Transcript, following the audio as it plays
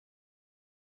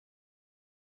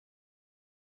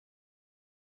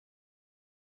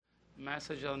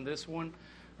message on this one,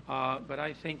 but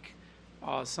I think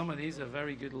some of these are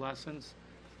very good lessons,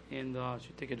 and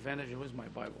should take advantage of. Where's my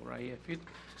Bible right here?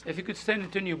 If you could stand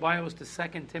and turn your Bibles to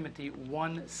 2 Timothy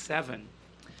 1:7.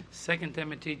 2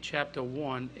 Timothy chapter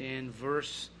 1 in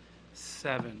verse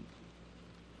 7.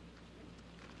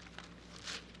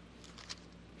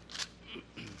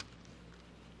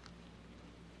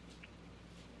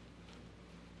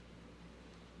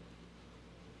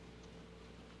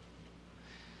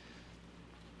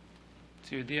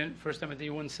 To the 1 Timothy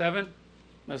 1:7.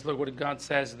 Let's look what God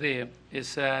says there. It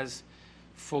says,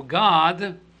 "For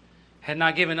God had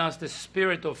not given us the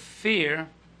spirit of fear,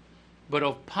 but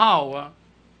of power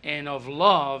and of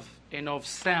love and of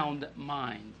sound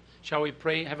mind." Shall we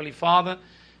pray? Heavenly Father,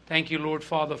 thank you, Lord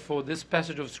Father, for this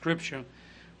passage of Scripture.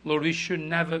 Lord, we should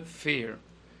never fear.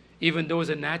 Even though it's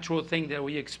a natural thing that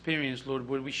we experience, Lord,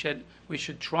 we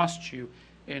should trust you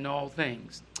in all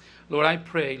things. Lord, I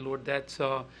pray, Lord, that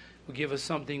will give us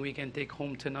something we can take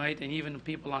home tonight, and even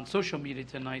people on social media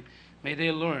tonight, may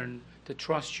they learn to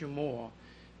trust you more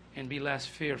and be less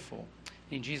fearful.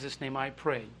 In Jesus' name I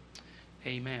pray.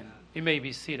 Amen. You may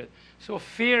be seated. So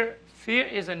fear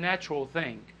is a natural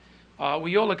thing.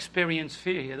 We all experience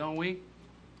fear here, don't we?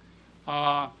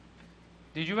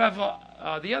 Did you ever,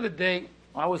 the other day,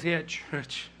 I was here at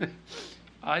church.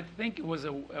 I think it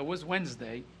was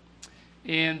Wednesday,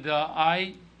 and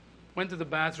I went to the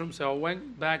bathroom, so I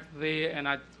went back there and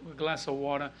I took a glass of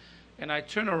water, and I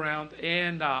turned around,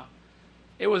 and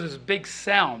it was this big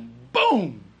sound.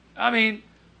 Boom! I mean,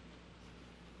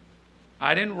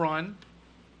 I didn't run.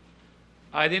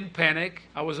 I didn't panic.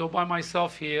 I was all by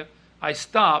myself here. I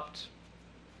stopped.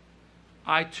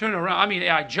 I turned around. I mean,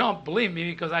 I jumped, believe me,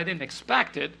 because I didn't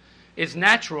expect it. It's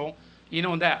natural,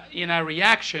 that in a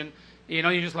reaction,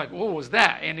 you're just like, what was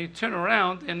that? And you turn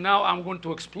around, and now I'm going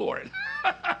to explore it.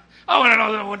 I want to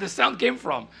know where the sound came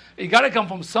from. It got to come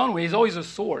from somewhere. It's always a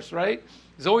source, right?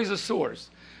 It's always a source.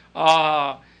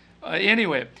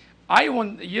 Anyway,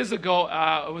 years ago,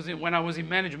 when I was in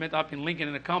management up in Lincoln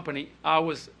in a company, I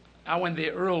went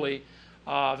there early,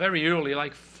 very early,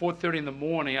 like 4:30 in the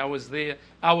morning. I was there.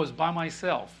 I was by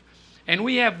myself. And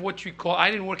we have what we call, I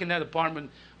didn't work in that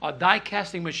department, die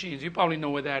casting machines. You probably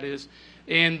know what that is.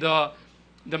 And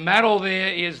the metal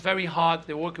there is very hot.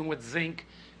 They're working with zinc.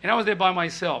 And I was there by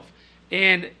myself.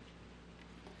 And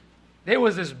there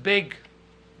was this big,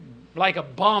 like a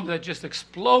bomb that just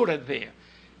exploded there.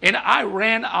 And I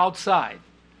ran outside.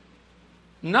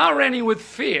 Not running with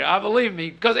fear, I believe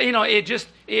me, because,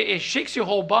 it shakes your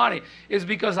whole body. It's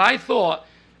because I thought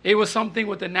it was something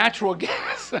with the natural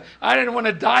gas. I didn't want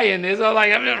to die in this.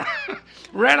 I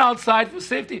ran outside for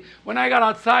safety. When I got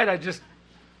outside, I just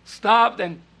stopped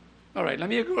and, all right, let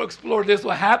me go explore this,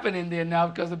 what happened in there now,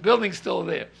 because the building's still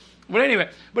there. But anyway,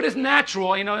 it's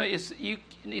natural,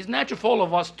 it's natural for all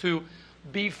of us to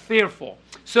be fearful.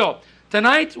 So,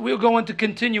 tonight we're going to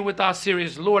continue with our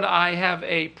series, Lord, I Have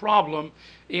a Problem.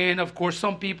 And of course,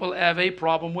 some people have a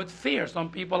problem with fear. Some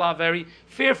people are very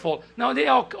fearful. Now, there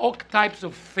are all types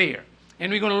of fear. And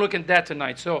we're going to look at that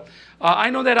tonight. So, I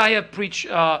know that I have preached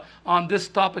on this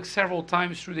topic several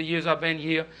times through the years I've been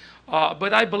here.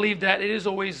 But I believe that it is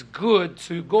always good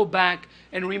to go back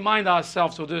and remind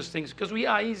ourselves of those things, because we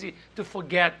are easy to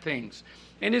forget things.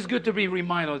 And it's good to be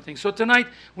reminded of things. So tonight,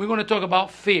 we're going to talk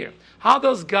about fear. How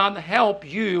does God help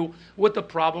you with the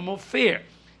problem of fear?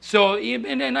 So,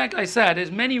 and like I said, there's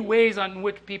many ways on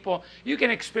which you can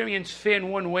experience fear in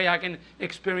one way, I can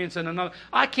experience in another.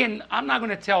 I'm not going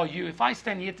to tell you, if I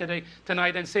stand here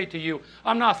tonight and say to you,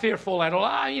 I'm not fearful at all,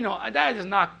 that is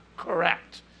not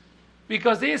correct.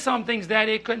 Because there's some things that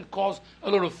it can cause a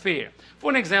little fear. For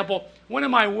an example, one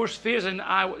of my worst fears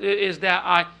is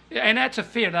that and that's a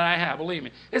fear that I have, believe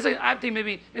me. I think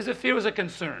maybe it's a fear, is a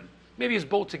concern. Maybe it's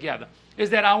both together. Is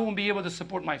that I won't be able to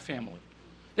support my family.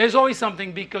 There's always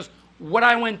something, because what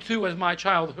I went through as my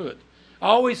childhood, I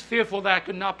always fearful that I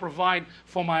could not provide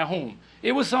for my home.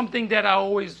 It was something that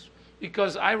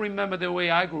because I remember the way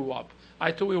I grew up.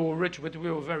 I thought we were rich, but we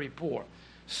were very poor.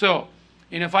 So,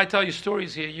 and if I tell you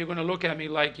stories here, you're going to look at me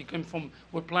like you came from,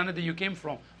 what planet that you came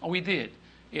from? And we did.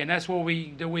 And that's the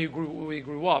way we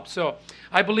grew up. So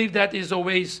I believe that is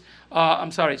always,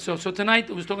 So tonight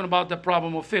we're talking about the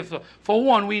problem of fear. So for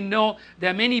one, we know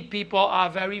that many people are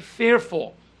very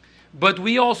fearful. But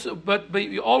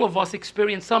all of us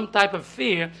experience some type of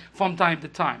fear from time to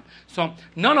time. So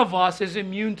none of us is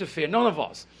immune to fear. None of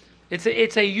us.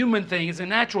 It's a human thing. It's a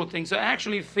natural thing. So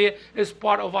actually, fear is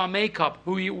part of our makeup,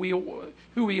 who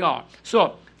we are.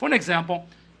 So, for an example,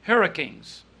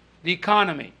 hurricanes, the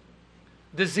economy,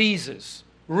 diseases,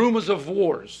 rumors of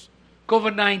wars,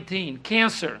 COVID-19,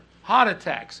 cancer, heart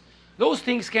attacks. Those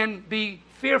things can be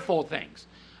fearful things.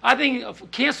 I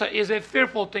think cancer is a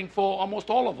fearful thing for almost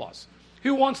all of us.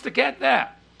 Who wants to get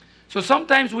that? So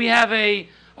sometimes we have a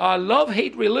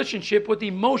love-hate relationship with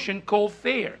emotion called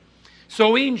fear.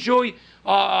 So we enjoy,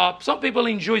 some people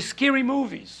enjoy scary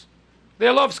movies. They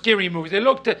love scary movies. They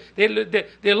love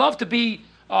to be,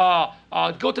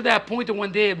 go to that point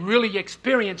when they really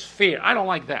experience fear. I don't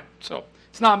like that, so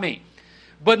it's not me.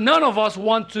 But none of us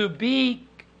want to be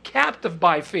captive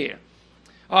by fear.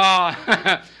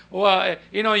 Well,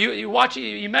 you watch.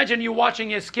 Imagine you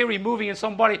watching a scary movie and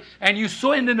somebody, and you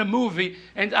saw it in the movie,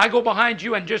 and I go behind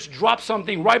you and just drop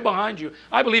something right behind you.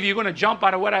 I believe you're going to jump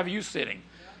out of whatever you're sitting.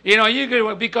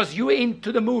 Because you're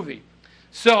into the movie.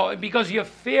 So because your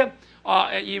fear,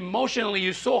 emotionally,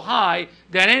 you're so high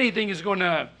that anything is going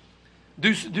to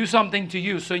do something to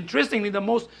you. So interestingly, the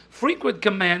most frequent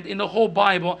command in the whole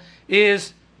Bible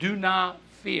is do not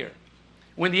fear.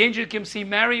 When the angel came to see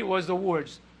Mary, it was the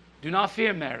words, do not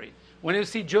fear, Mary. When you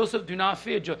see Joseph, do not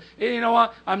fear Joseph. You know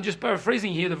what? I'm just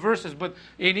paraphrasing here the verses, but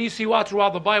you see what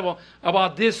throughout the Bible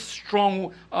about this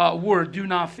strong word, do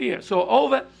not fear. So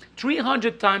over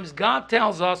 300 times, God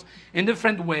tells us in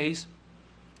different ways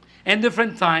and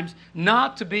different times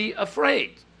not to be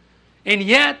afraid. And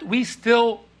yet, we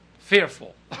still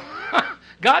fearful.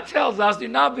 God tells us, do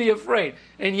not be afraid.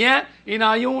 And yet, in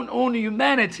our own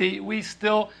humanity, we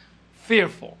still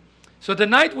fearful. So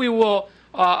tonight we will,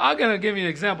 I'm going to give you an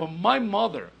example. My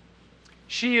mother,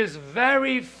 she is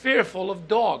very fearful of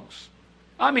dogs.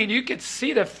 I mean, you could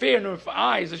see the fear in her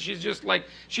eyes. And she's just like,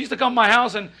 she used to come to my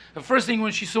house, and the first thing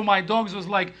when she saw my dogs was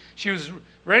like, she was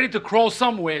ready to crawl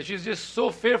somewhere. She's just so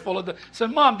fearful of the. So,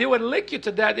 Mom, they would lick you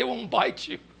to death. They won't bite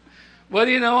you. But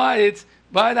you know what?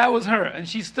 But that was her, and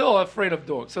she's still afraid of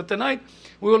dogs. So tonight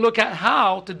we will look at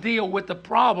how to deal with the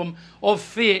problem of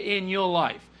fear in your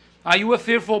life. Are you a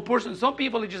fearful person? Some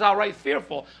people are just outright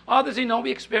fearful. Others,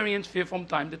 we experience fear from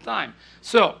time to time.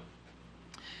 So,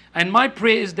 and my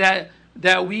prayer is that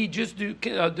we just do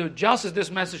justice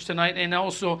this message tonight, and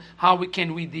also how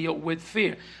we deal with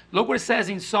fear. Look what it says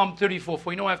in Psalm 34.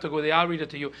 For you don't have to go there. I'll read it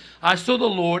to you. I saw the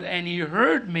Lord, and He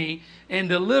heard me and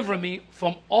delivered me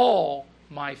from all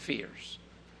my fears.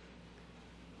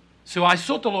 So I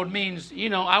sought the Lord means,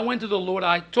 I went to the Lord,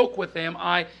 I talked with Him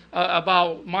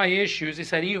about my issues. He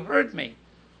said, He heard me.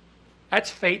 That's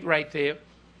faith right there.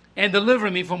 And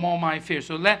delivered me from all my fears.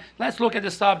 So let's look at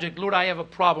the subject. Lord, I have a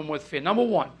problem with fear. Number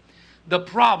one, the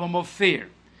problem of fear.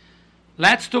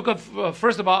 Let's talk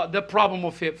first about the problem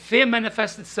of fear. Fear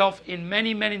manifests itself in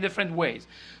many, many different ways.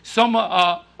 Some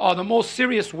of the most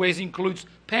serious ways includes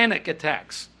panic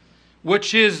attacks,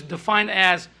 which is defined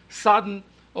as sudden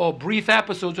or brief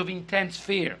episodes of intense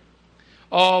fear,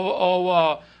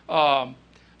 or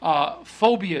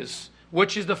phobias,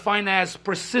 which is defined as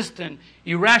persistent,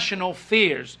 irrational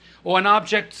fears, or an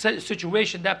object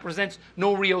situation that presents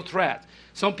no real threat.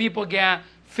 Some people get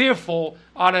fearful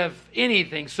out of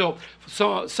anything. So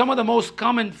some of the most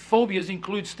common phobias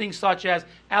includes things such as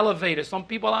elevators. Some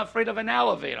people are afraid of an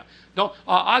elevator.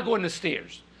 I go in the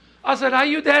stairs. I said, are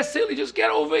you that silly? Just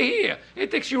get over here. It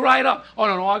takes you right up. Oh,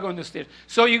 no, I go in the stairs.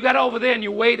 So you got over there and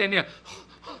you wait and you're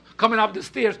coming up the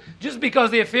stairs just because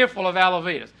they're fearful of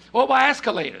elevators. Or by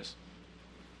escalators.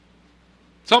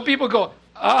 Some people go,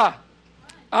 I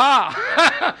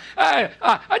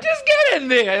just get in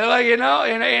there,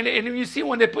 and you see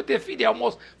when they put their feet, they're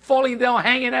almost falling down,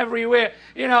 hanging everywhere.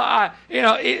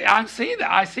 I've seen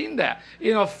that.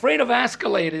 Afraid of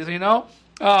escalators.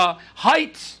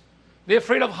 Heights. They're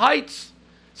afraid of heights.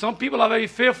 Some people are very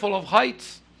fearful of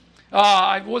heights.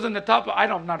 I was on the top.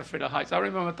 I'm not afraid of heights. I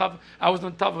remember I was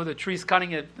on top of the trees,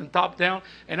 cutting it from top down,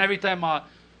 and every time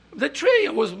the tree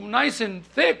was nice and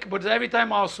thick, but every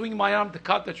time I was swinging my arm to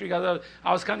cut the tree, I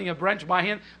was cutting a branch by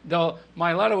hand,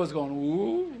 my ladder was going,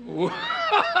 ooh, ooh. And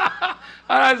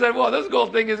I said, well, this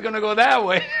gold thing is going to go that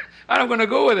way. I'm going to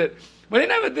go with it. But it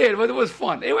never did, but it was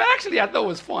fun. I thought it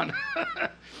was fun.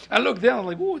 I looked down, I'm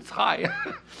like, ooh, it's high.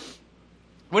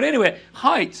 But anyway,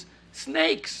 heights,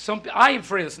 snakes. I am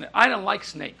afraid of snakes. I don't like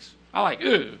snakes. I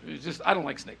don't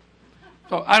like snakes.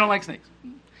 So I don't like snakes.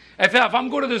 If I'm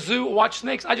going to the zoo, watch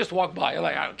snakes, I just walk by.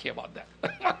 I don't care about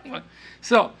that.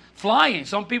 So, flying.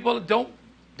 Some people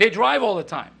they drive all the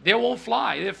time. They won't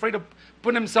fly. They're afraid of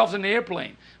putting themselves in the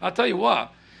airplane. I'll tell you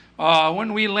what,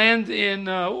 when we land in,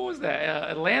 what was that,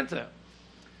 Atlanta,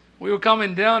 we were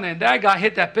coming down and that guy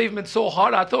hit that pavement so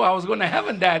hard, I thought I was going to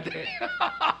heaven that day.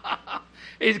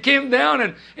 It came down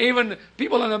and even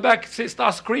people in the back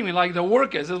start screaming like the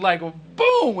workers. It's like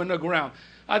boom in the ground.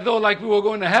 I thought like we were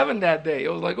going to heaven that day.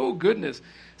 It was like, oh, goodness.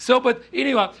 But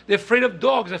anyway, they're afraid of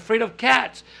dogs, they're afraid of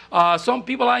cats. Some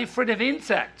people are afraid of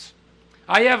insects.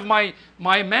 I have my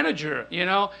manager,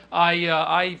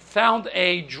 I found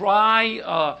a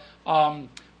dry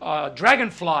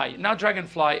dragonfly. Not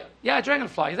dragonfly. Yeah,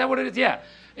 dragonfly. Is that what it is? Yeah.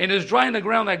 And it's dry in the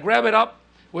ground. I grab it up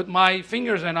with my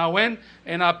fingers and I went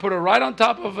and I put it right on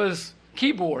top of his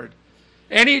keyboard.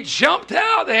 And he jumped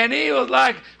out and he was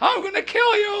like, I'm going to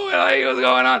kill you. And he was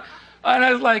going on. And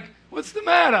I was like, what's the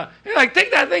matter? He's like,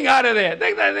 take that thing out of there.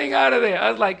 Take that thing out of there.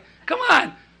 I was like, come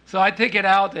on. So I take it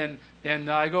out and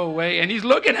I go away. And he's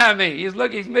looking at me. He's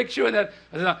making sure that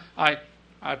I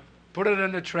put it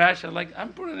in the trash.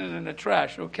 I'm putting it in the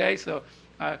trash, okay? So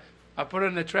I put it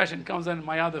in the trash and it comes on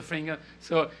my other finger.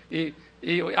 So I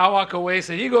walk away.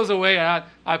 So he goes away and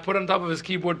I put on top of his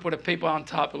keyboard, put a paper on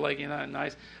top,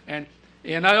 nice. And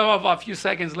a few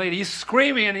seconds later, he's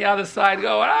screaming on the other side,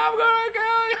 going, I'm going to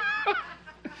kill you.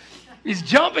 He's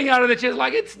jumping out of the chair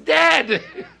like it's dead.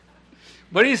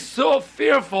 But he's so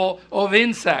fearful of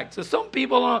insects. So some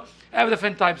people have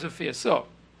different types of fear.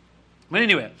 But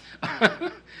anyway,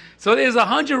 so there's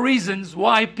 100 reasons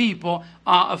why people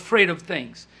are afraid of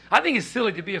things. I think it's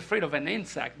silly to be afraid of an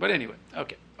insect, but anyway,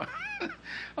 okay.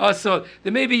 So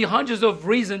there may be hundreds of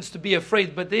reasons to be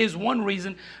afraid, but there is one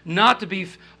reason not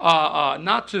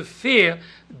to fear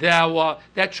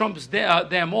that trumps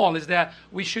them all, is that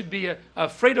we should be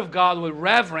afraid of God with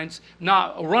reverence,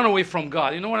 not run away from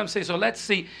God. You know what I'm saying? So let's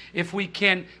see if we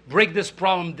can break this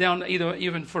problem down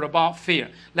even further about fear.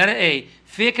 Letter A,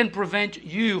 fear can prevent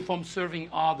you from serving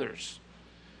others.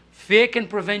 Fear can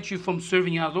prevent you from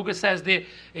serving others. Look, it says there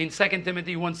in 2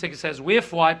 Timothy 1:6, it says,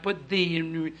 wherefore I put thee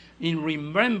in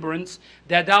remembrance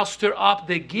that thou stir up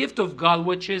the gift of God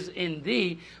which is in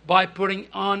thee by putting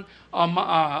on of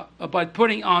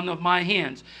my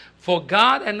hands. For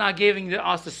God had not given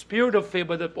us the spirit of fear,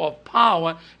 but of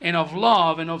power and of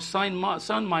love and of sound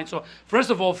mind. So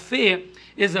first of all, fear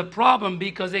is a problem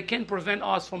because it can prevent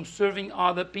us from serving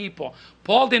other people.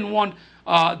 Paul didn't want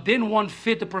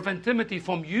fear to prevent Timothy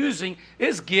from using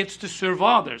his gifts to serve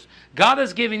others. God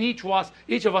has given each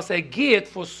of us a gift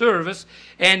for service,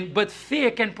 but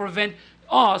fear can prevent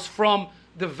us from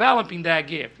developing that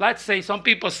gift. Let's say some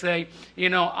people say,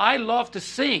 I love to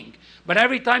sing, but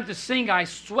every time to sing I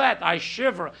sweat, I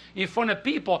shiver in front of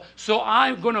people, so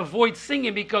I'm going to avoid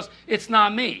singing because it's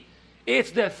not me.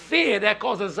 It's the fear that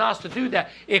causes us to do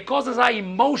that. It causes our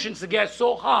emotions to get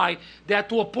so high that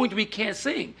to a point we can't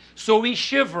sing. So we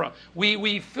shiver.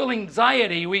 We feel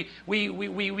anxiety. We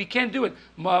can't do it.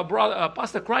 My brother,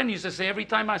 Pastor Crichton used to say, every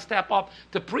time I step up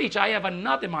to preach, I have a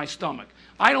knot in my stomach.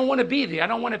 I don't want to be there. I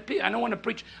don't want to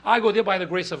preach. I go there by the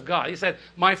grace of God. He said,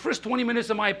 my first 20 minutes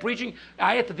of my preaching,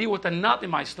 I had to deal with a knot in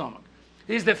my stomach.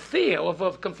 It is the fear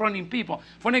of confronting people.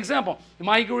 For an example, you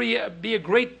might be a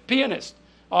great pianist,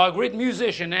 a great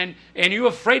musician, and you're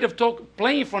afraid of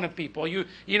playing in front of people. And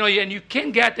you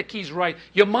can't get the keys right.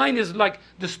 Your mind is like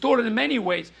distorted in many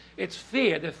ways. It's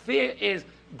fear. The fear is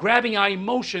grabbing our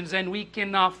emotions, and we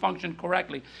cannot function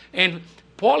correctly. And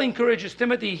Paul encourages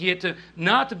Timothy here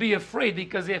not to be afraid,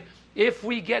 because if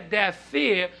we get that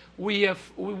fear, we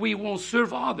won't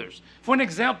serve others. For an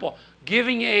example,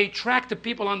 giving a tract to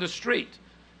people on the street.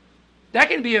 That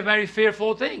can be a very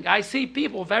fearful thing. I see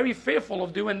people very fearful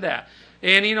of doing that.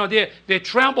 And, they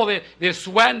tremble, they're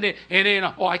sweating,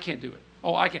 I can't do it.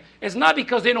 Oh, I can't. It's not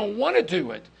because they don't want to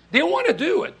do it. They want to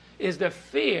do it. It's the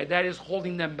fear that is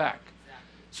holding them back.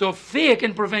 So fear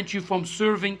can prevent you from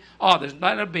serving others.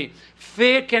 Letter B.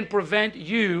 Fear can prevent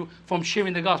you from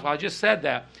sharing the gospel. I just said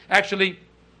that. Actually,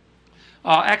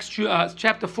 Acts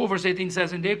chapter 4 verse 18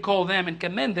 says, and they call them and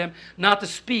commend them not to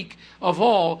speak of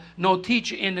all, nor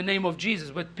teach in the name of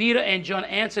Jesus. But Peter and John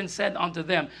answered and said unto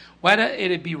them, whether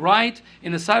it be right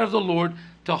in the sight of the Lord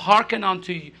to hearken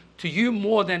unto you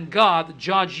more than God,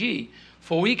 judge ye.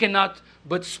 For we cannot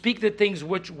but speak the things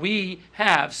which we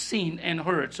have seen and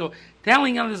heard. So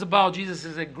telling others about Jesus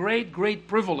is a great, great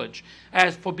privilege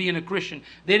as for being a Christian.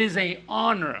 That is an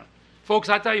honor. Folks,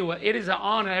 I tell you what, it is an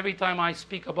honor every time I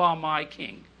speak about my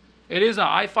King.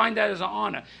 I find that as an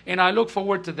honor, and I look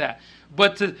forward to that.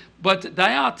 But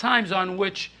there are times on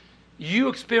which you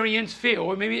experience fear,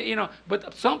 or maybe,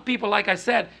 but some people, like I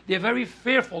said, they're very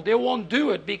fearful. They won't do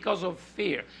it because of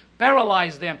fear.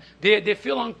 Paralyze them. They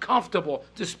feel uncomfortable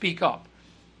to speak up.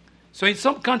 So in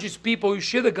some countries, people who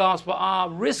share the gospel are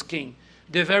risking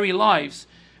their very lives.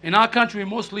 In our country, we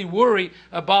mostly worry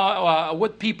about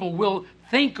what people will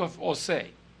think of or say.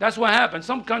 That's what happens.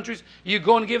 Some countries, you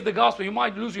go and give the gospel, you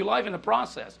might lose your life in the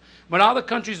process. But other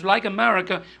countries, like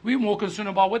America, we're more concerned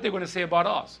about what they're going to say about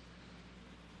us.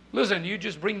 Listen, you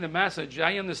just bring the message.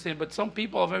 I understand, but some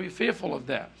people are very fearful of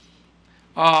that.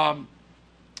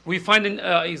 We find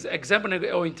his example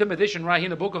or intimidation right here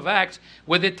in the book of Acts,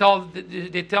 where they're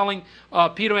telling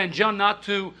Peter and John not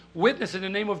to witness in the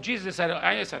name of Jesus.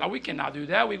 I said, we cannot do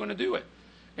that. We're going to do it.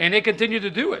 And they continue to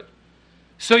do it.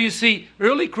 So you see,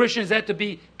 early Christians had to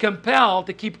be compelled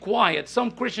to keep quiet.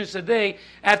 Some Christians today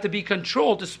have to be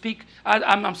controlled to speak,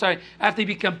 have to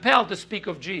be compelled to speak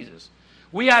of Jesus.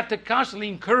 We have to constantly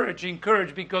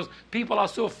encourage because people are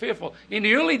so fearful. In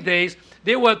the early days,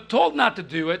 they were told not to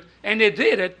do it, and they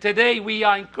did it. Today, we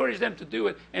encourage them to do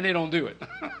it, and they don't do it.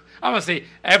 I'm going to say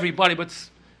everybody, but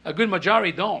a good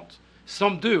majority don't.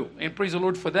 Some do, and praise the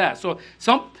Lord for that. So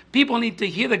some people need to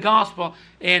hear the gospel,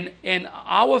 and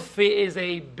our fear is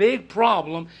a big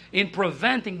problem in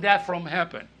preventing that from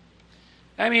happening.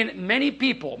 I mean, many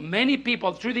people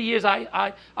through the years,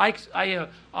 I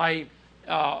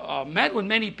met with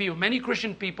many people, many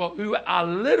Christian people who are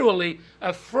literally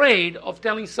afraid of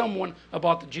telling someone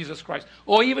about Jesus Christ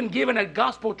or even giving a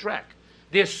gospel tract.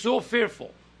 They're so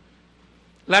fearful.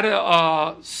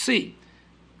 Letter C.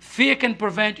 Fear can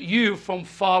prevent you from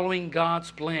following God's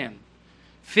plan.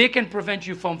 Fear can prevent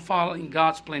you from following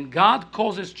God's plan. God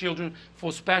calls his children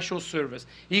for special service.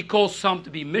 He calls some to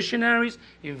be missionaries,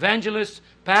 evangelists,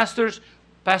 pastors'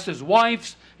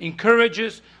 wives,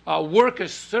 encouragers,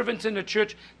 workers, servants in the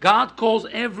church. God calls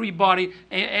everybody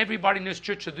in this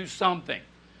church to do something.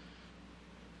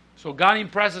 So God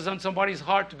impresses on somebody's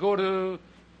heart to go to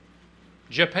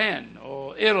Japan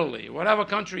or Italy, whatever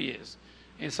country it is.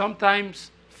 And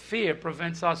sometimes fear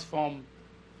prevents us from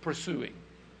pursuing.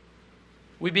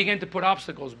 We begin to put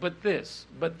obstacles, but this,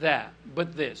 but that,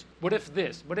 but this, what if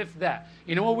this, what if that.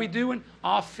 You know what we're doing?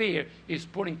 Our fear is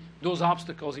putting those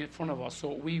obstacles in front of us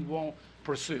so we won't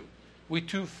pursue. We're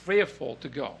too fearful to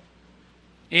go.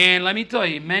 And let me tell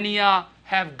you, many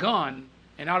have gone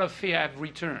and out of fear have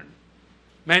returned.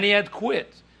 Many had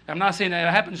quit. I'm not saying that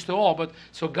it happens to all, but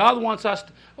so God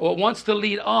wants to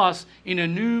lead us in a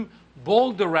new,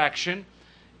 bold direction,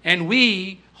 and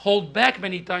we hold back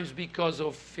many times because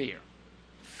of fear.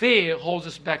 Fear holds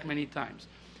us back many times.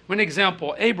 For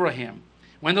example, Abraham.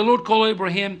 When the Lord called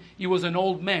Abraham, he was an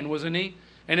old man, wasn't he?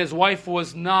 And his wife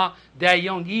was not that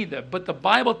young either. But the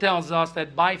Bible tells us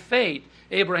that by faith,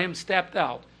 Abraham stepped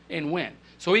out and went.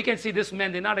 So we can see this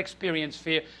man did not experience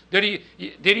fear. Did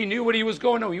he knew what he was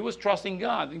going? No, he was trusting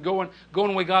God and going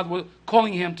where God was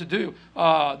calling him to do,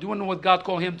 doing what God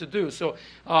called him to do. So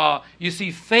you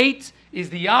see, faith is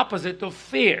the opposite of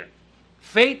fear.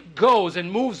 Faith goes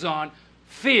and moves on.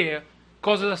 Fear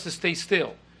causes us to stay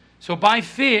still. So by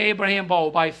faith, Abraham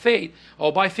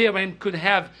could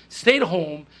have stayed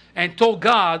home and told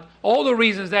God all the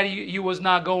reasons that he was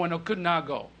not going or could not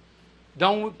go.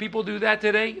 Don't people do that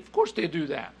today? Of course they do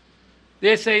that.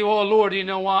 They say, oh, Lord, you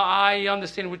know, I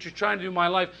understand what you're trying to do in my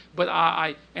life, but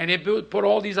and they put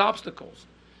all these obstacles.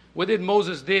 What did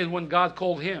Moses did when God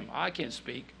called him? I can't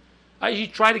speak. He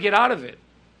tried to get out of it.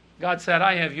 God said,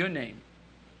 I have your name.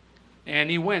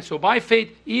 And he went. So by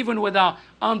faith, even without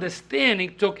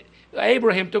understanding,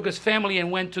 Abraham took his family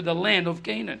and went to the land of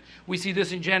Canaan. We see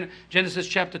this in Genesis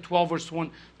chapter 12, verse 1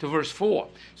 to verse 4.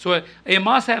 So it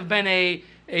must have been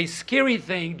a scary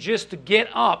thing just to get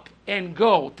up and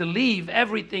go, to leave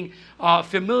everything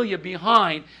familiar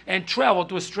behind and travel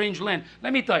to a strange land.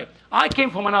 Let me tell you, I came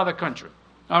from another country,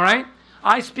 all right?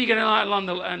 I speak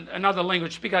another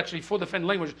language, speak actually 4 different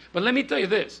languages. But let me tell you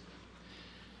this.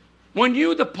 When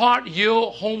you depart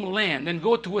your homeland and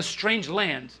go to a strange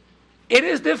land, it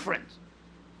is different.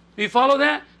 You follow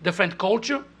that? Different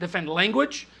culture, different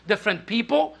language, different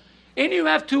people. And you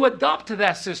have to adapt to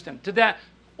that system, to that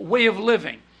way of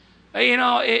living. You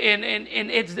know, and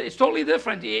it's totally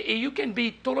different. You can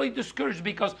be totally discouraged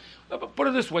because, put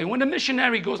it this way, when the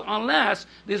missionary goes, unless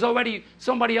there's already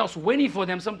somebody else waiting for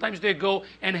them, sometimes they go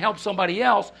and help somebody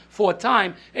else for a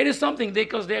time. It is something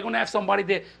because they're going to have somebody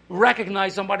they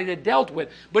recognize, somebody they dealt with.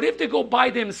 But if they go by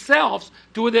themselves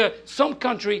to some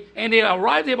country and they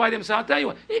arrive there by themselves, I'll tell you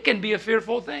what, it can be a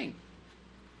fearful thing.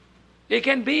 It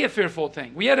can be a fearful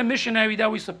thing. We had a missionary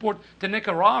that we support to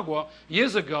Nicaragua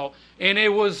years ago, and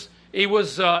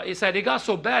he said it got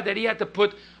so bad that he had to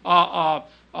put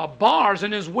bars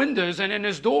in his windows and in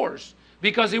his doors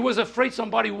because he was afraid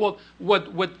somebody would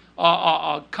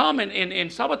come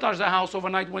and sabotage the house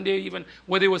overnight when they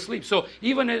were asleep. So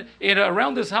even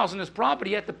around this house and this property,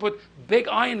 he had to put big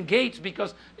iron gates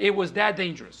because it was that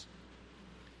dangerous.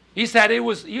 He said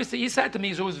He said to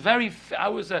me, it was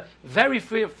a very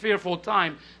fearful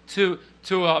time to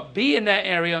be in that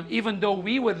area, even though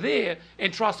we were there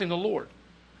and trusting the Lord.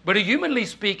 But humanly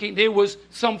speaking, there was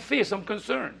some fear, some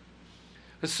concern.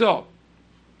 So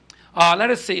let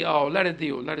us see.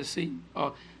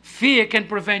 Fear can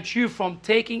prevent you from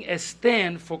taking a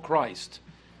stand for Christ.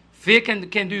 Fear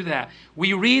can do that.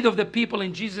 We read of the people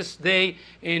in Jesus' day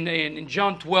in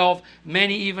John 12,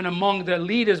 many even among the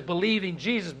leaders believed in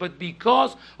Jesus, but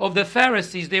because of the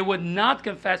Pharisees, they would not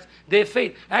confess their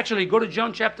faith. Actually, go to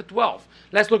John chapter 12.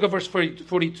 Let's look at verse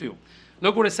 42.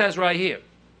 Look what it says right here.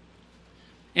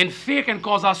 And fear can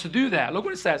cause us to do that. Look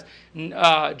what it says.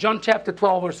 John chapter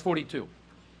 12, verse 42.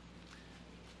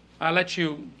 I'll let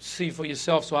you see for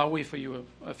yourself, so I'll wait for you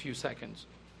a few seconds.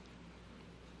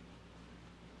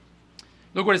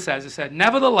 Look what it says. It said,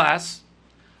 nevertheless,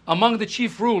 among the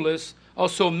chief rulers,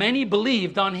 also many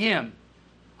believed on him.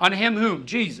 On him whom?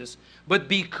 Jesus. But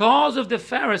because of the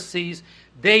Pharisees,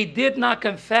 they did not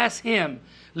confess him,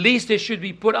 lest they should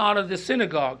be put out of the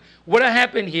synagogue. What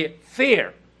happened here?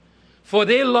 Fear. For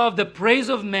they loved the praise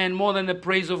of men more than the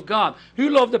praise of God. Who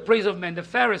loved the praise of men? The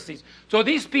Pharisees. So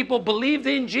these people believed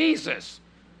in Jesus.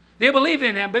 They believed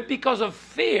in him, but because of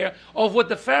fear of what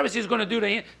the Pharisees are going to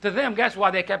do to them, guess why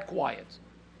they kept quiet?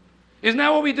 Isn't that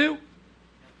what we do?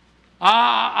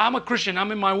 I'm a Christian.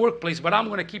 I'm in my workplace, but I'm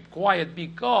going to keep quiet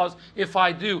because if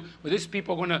I do, well, these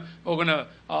people are going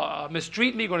to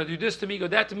mistreat me, going to do this to me, go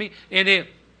that to me,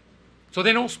 so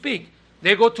they don't speak.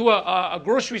 They go to a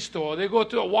grocery store. They go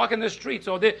to a walk in the streets,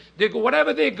 or they go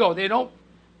whatever they go. They don't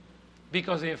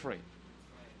because they're afraid.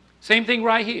 Same thing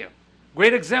right here.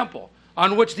 Great example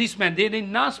on which these men, they did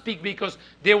not speak because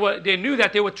they knew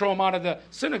that they would throw them out of the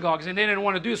synagogues, and they didn't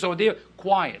want to do so. They're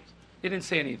quiet. They didn't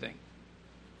say anything.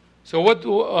 So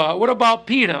what about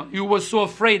Peter, who was so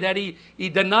afraid that he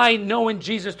denied knowing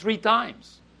Jesus 3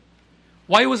 times?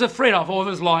 Why he was afraid of all of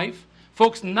his life?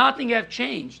 Folks, nothing have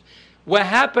changed. What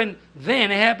happened then,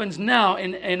 it happens now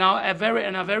in our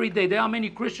very day. There are many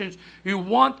Christians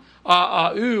who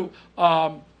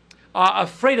are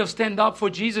afraid of stand up for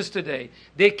Jesus today.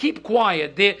 They keep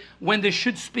quiet when they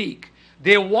should speak.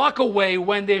 They walk away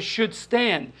when they should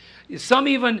stand. Some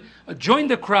even join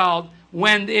the crowd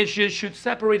when they should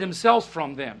separate themselves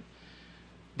from them.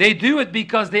 They do it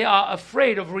because they are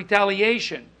afraid of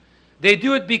retaliation. They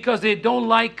do it because they don't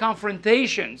like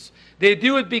confrontations. They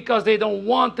do it because they don't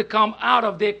want to come out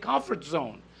of their comfort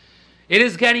zone. It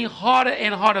is getting harder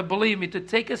and harder, believe me, to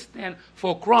take a stand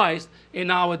for Christ in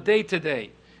our day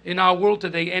today, in our world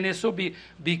today. And it so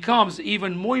becomes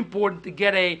even more important to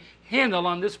get a handle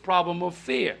on this problem of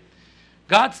fear.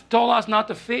 God told us not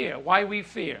to fear. Why we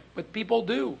fear? But people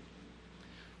do.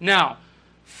 Now,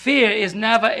 fear is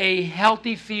never a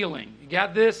healthy feeling. You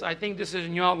got this? I think this is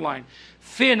in your outline.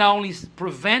 Fear not only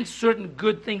prevents certain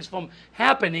good things from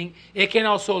happening, it can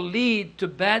also lead to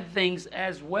bad things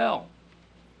as well.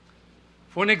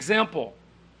 For an example,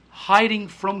 hiding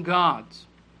from God.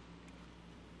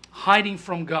 Hiding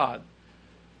from God.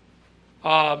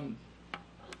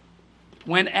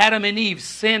 When Adam and Eve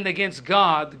sinned against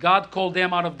God, God called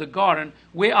them out of the garden.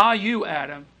 Where are you,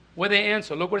 Adam? Where they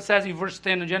answer. Look what it says in verse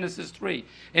 10 in Genesis 3.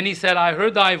 And he said, I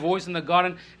heard thy voice in the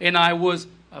garden, and I was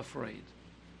afraid.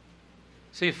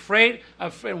 See, afraid,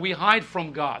 we hide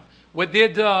from God. What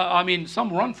did,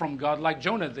 some run from God like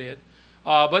Jonah did.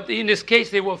 But in this case,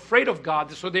 they were afraid of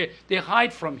God, so they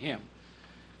hide from him.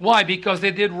 Why? Because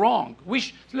they did wrong.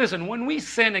 Listen, when we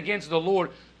sin against the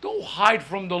Lord, don't hide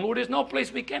from the Lord. There's no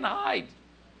place we can hide.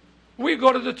 We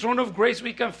go to the throne of grace,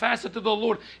 we confess it to the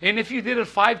Lord. And if you did it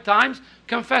 5 times,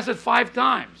 confess it 5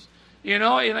 times. We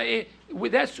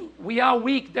are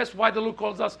weak. That's why the Lord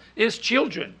calls us his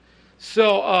children.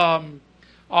 So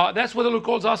that's what the Lord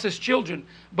calls us as children.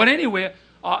 But anyway,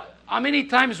 how many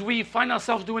times we find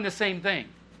ourselves doing the same thing?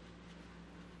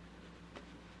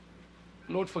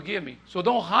 Lord, forgive me. So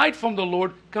don't hide from the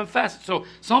Lord, confess. So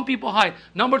some people hide.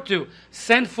 Number 2,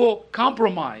 sinful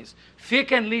compromise. Fear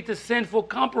can lead to sinful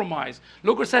compromise.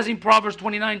 Look what it says in Proverbs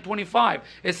 29:25.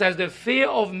 It says, the fear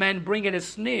of men bringeth a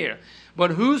snare,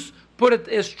 but whose putteth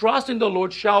his trust in the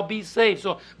Lord shall be saved.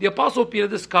 So the Apostle Peter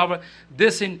discovered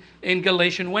this in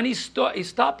Galatians when he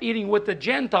stopped eating with the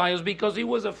Gentiles because he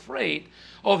was afraid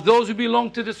of those who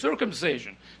belonged to the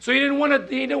circumcision. So he didn't want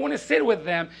to sit with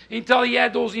them until he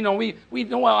had those, we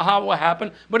know how it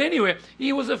happened. But anyway,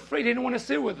 he was afraid. He didn't want to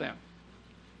sit with them.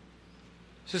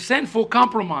 So sinful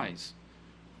compromise.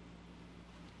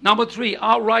 Number 3,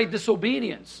 outright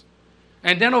disobedience.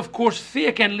 And then, of course,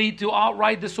 fear can lead to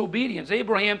outright disobedience.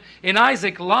 Abraham and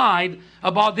Isaac lied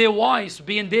about their wives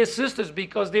being their sisters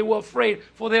because they were afraid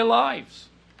for their lives.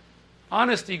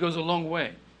 Honesty goes a long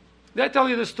way. Did I tell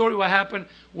you the story what happened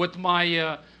with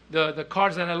my the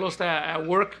cards that I lost at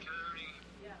work?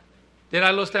 Yeah. Did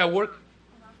I lose at work?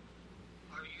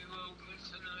 Are you open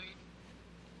tonight?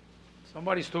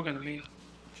 Somebody's talking to me.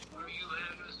 Are you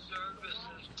having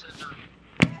services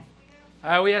tonight?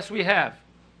 Yes, we have.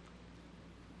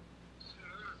 Sir,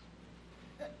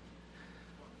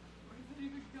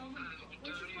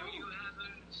 Antonio, you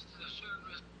haven't the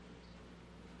service.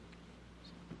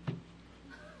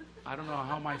 I don't know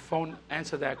how my phone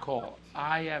answered that call.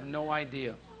 I have no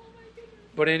idea.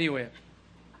 But anyway.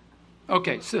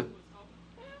 Okay, so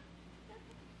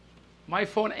my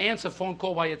phone answered phone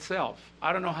call by itself.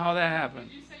 I don't know how that happened.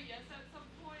 Did you say yes at some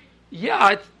point? Yeah,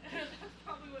 That's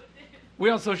probably what it did.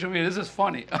 we're on social media. This is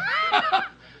funny.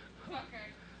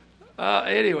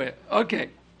 Okay. Anyway, okay.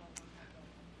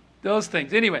 Those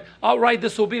things. Anyway, outright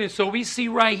disobedience. So we see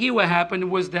right here what happened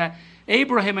was that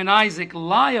Abraham and Isaac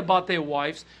lie about their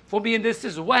wives for being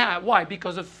this. Why?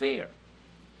 Because of fear.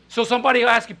 So somebody will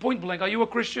ask you point blank, are you a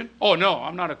Christian? Oh, no,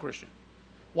 I'm not a Christian.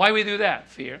 Why we do that?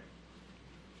 Fear.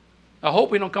 I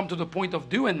hope we don't come to the point of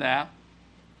doing that.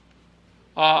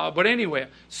 But anyway,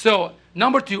 so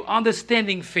number 2,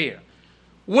 understanding fear.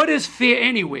 What is fear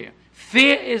anyway?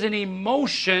 Fear is an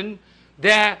emotion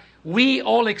that we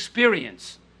all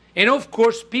experience. And of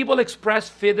course, people express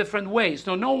fear different ways.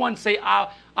 So no one say,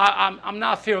 I'm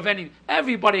not fear of anything.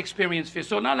 Everybody experiences fear.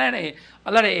 So now let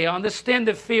A, understand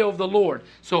the fear of the Lord.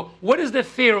 So what is the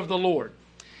fear of the Lord?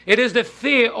 It is the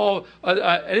fear of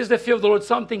the Lord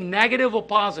something negative or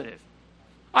positive?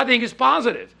 I think it's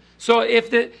positive. So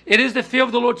if it is the fear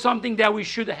of the Lord something that we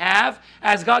should have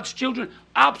as God's children,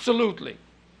 absolutely.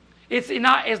 It's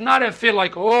not a fear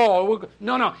like,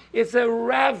 no. It's a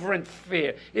reverent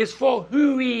fear. It's for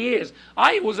who He is.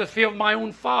 I was a fear of my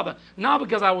own father. Not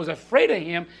because I was afraid of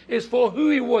Him. It's for who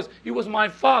He was. He was my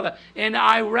father. And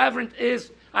I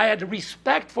had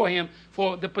respect for Him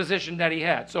for the position that He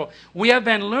had. So we have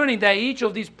been learning that each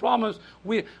of these problems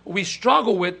we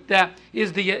struggle with that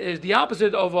is the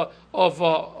opposite of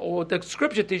what the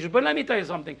Scripture teaches. But let me tell you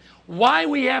something. Why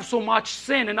we have so much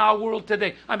sin in our world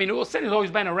today? I mean, sin has always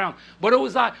been around. But it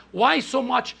was why so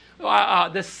much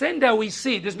the sin that we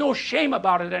see? There's no shame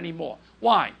about it anymore.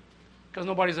 Why? Because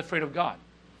nobody's afraid of God.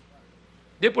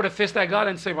 They put a fist at God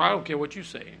and say, well, I don't care what you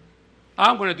say.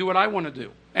 I'm going to do what I want to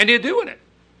do. And they're doing it.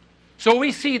 So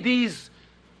we see these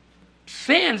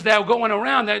sins that are going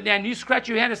around, and you scratch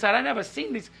your head and say, I never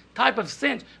seen these type of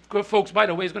sins. Folks, by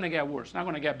the way, it's going to get worse. It's not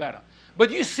going to get better. But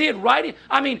you see it right.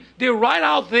 They're right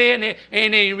out there,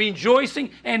 and they're rejoicing.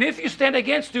 And if you stand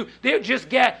against you,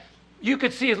 you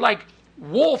could see it's like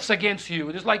wolves against you.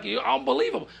 It's like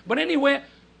unbelievable. But anyway,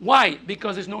 why?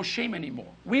 Because there's no shame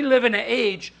anymore. We live in an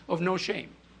age of no shame.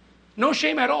 No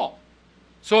shame at all.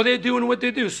 So they're doing what they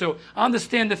do. So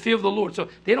understand the fear of the Lord. So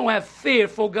they don't have fear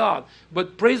for God.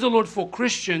 But praise the Lord for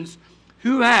Christians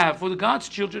for God's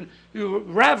children, who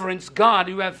reverence God,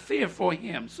 who have fear for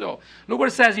Him. So look what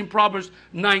it says in Proverbs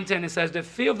 9:10. It says, the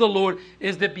fear of the Lord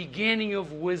is the beginning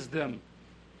of wisdom.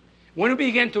 When we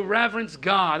begin to reverence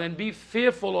God and be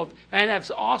fearful of and have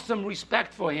awesome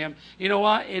respect for Him, you know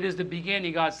what? It is the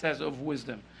beginning, God says, of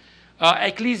wisdom.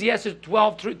 Ecclesiastes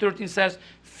 12:13 says,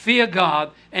 fear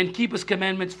God and keep His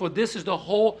commandments, for this is the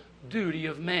whole duty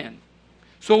of man.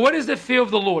 So what is the fear of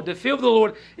the Lord? The fear of the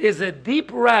Lord is a deep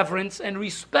reverence and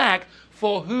respect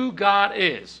for who God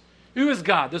is. Who is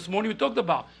God? This morning we talked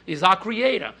about. He's our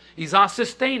creator. He's our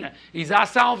sustainer. He's our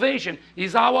salvation.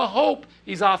 He's our hope.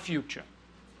 He's our future.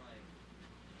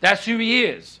 That's who He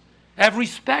is. Have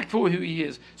respect for who He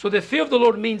is. So the fear of the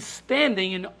Lord means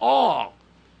standing in awe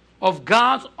of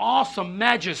God's awesome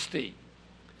majesty.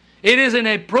 It is an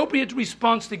appropriate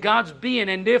response to God's being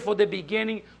and therefore the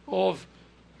beginning of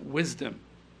wisdom.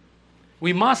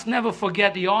 We must never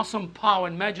forget the awesome power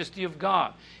and majesty of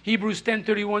God. Hebrews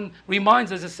 10:31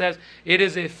 reminds us, it says, it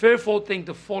is a fearful thing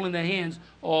to fall in the hands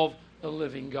of the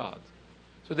living God.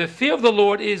 So the fear of the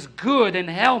Lord is good and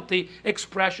healthy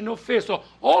expression of fear. So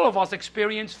all of us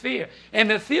experience fear. And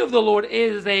the fear of the Lord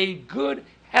is a good,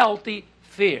 healthy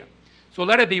fear. So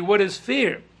let it be, what is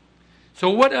fear? So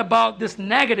what about this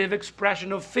negative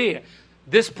expression of fear?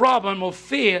 This problem of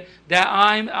fear that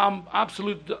I'm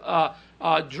absolutely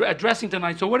addressing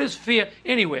tonight. So what is fear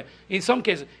anyway? In some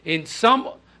cases, in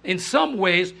some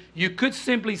ways, you could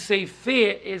simply say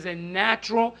fear is a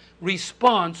natural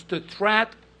response to threat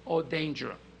or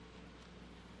danger.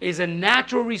 Is a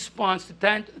natural response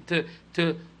to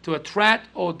a threat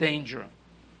or danger.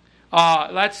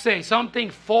 Let's say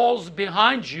something falls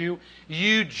behind you,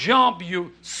 you jump,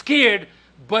 you're scared,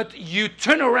 but you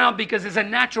turn around because it's a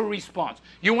natural response.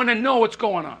 You want to know what's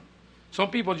going on. Some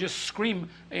people just scream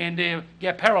and they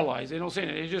get paralyzed. They don't say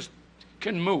anything. They just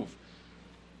can't move.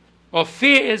 Well,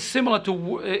 fear is similar to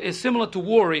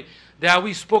worry that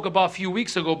we spoke about a few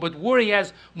weeks ago, but worry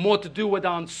has more to do with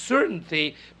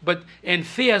uncertainty, and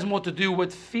fear has more to do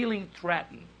with feeling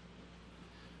threatened.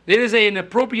 There is an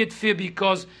appropriate fear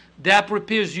because that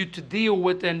prepares you to deal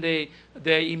with the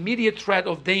immediate threat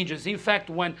of dangers. In fact,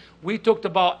 when we talked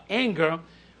about anger,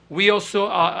 we also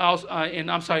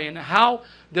and how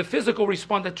the physical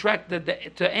response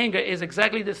to anger is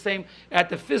exactly the same as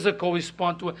the physical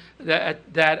response to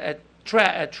that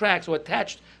attracts or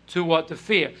attached to the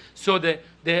fear. So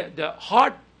the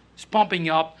heart is pumping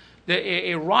up.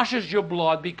 It rushes your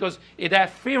blood because it has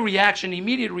fear reaction,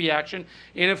 immediate reaction,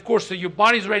 and of course, so your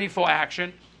body's ready for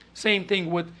action. Same thing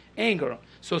with anger.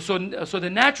 So the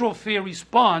natural fear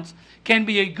response can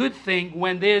be a good thing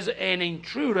when there's an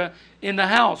intruder in the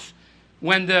house,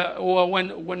 when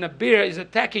the bear is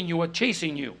attacking you or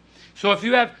chasing you. So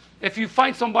if you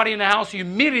find somebody in the house, you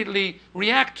immediately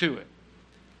react to it.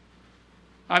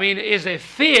 I mean, it's a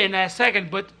fear in that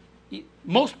second, but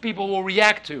most people will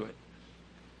react to it.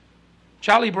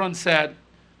 Charlie Brown said,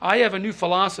 "I have a new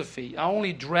philosophy. I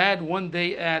only dread one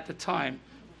day at a time."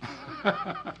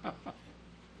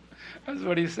 That's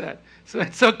what he said. So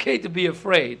it's okay to be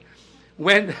afraid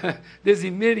when there's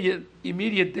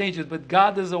immediate dangers, but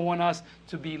God doesn't want us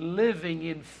to be living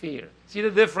in fear. See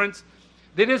the difference?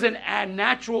 There is a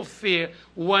natural fear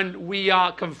when we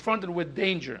are confronted with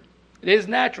danger. It is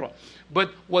natural.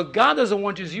 But what God doesn't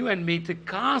want is you and me to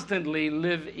constantly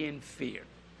live in fear.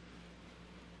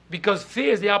 Because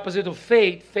fear is the opposite of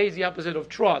faith. Faith is the opposite of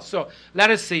trust. So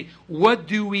let us see. What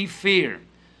do we fear?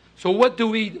 So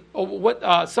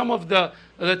some of the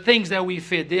things that we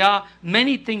fear? There are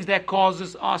many things that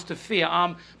causes us to fear.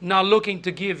 I'm not looking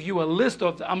to give you a list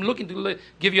of them. I'm looking to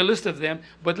give you a list of them.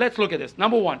 But let's look at this.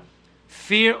 Number one,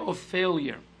 fear of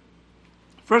failure.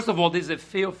 First of all, this is a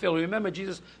fear of failure. Remember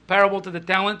Jesus' parable to the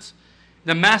talents?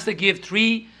 The master gave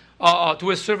 3 to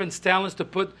his servant's talents to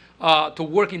put to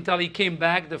work until he came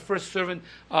back. The first servant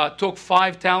took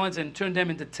 5 talents and turned them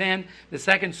into 10. The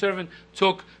second servant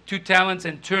took 2 talents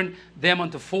and turned them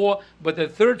into 4. But the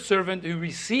third servant, who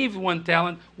received 1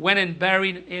 talent, went and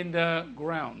buried in the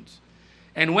ground.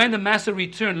 And when the master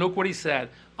returned, look what he said.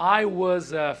 I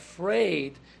was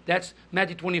afraid. That's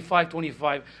Matthew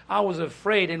 25:25. I was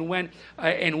afraid and went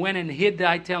and hid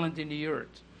thy talent in the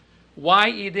earth.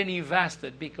 Why he didn't invest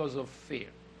it? Because of fear.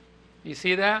 You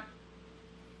see that?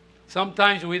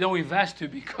 Sometimes we don't invest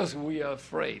it because we are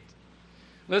afraid.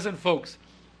 Listen, folks,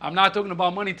 I'm not talking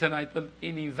about money tonight, but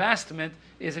an investment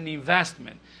is an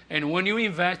investment. And when you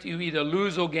invest, you either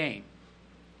lose or gain.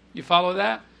 You follow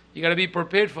that? You got to be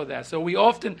prepared for that. So we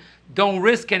often don't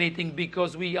risk anything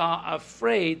because we are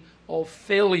afraid of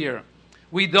failure.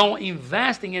 We don't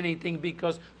invest in anything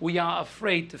because we are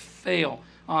afraid to fail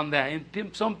on that.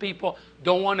 And some people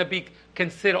don't want to be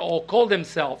considered or call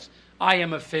themselves, I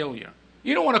am a failure.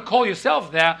 You don't want to call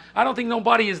yourself that. I don't think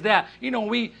nobody is that. You know,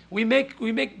 we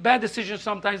make bad decisions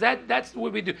sometimes. That's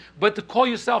what we do. But to call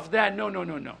yourself that, no.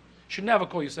 You should never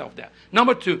call yourself that.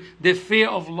 Number 2, the fear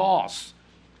of loss.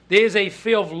 There is a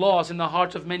fear of loss in the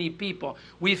hearts of many people.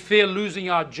 We fear losing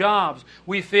our jobs.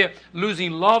 We fear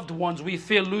losing loved ones. We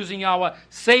fear losing our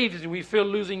savings. We fear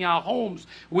losing our homes.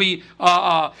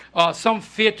 Some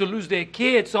fear to lose their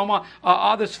kids. Some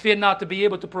others fear not to be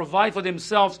able to provide for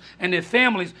themselves and their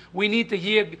families. We need to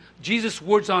hear Jesus'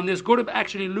 words on this. Go to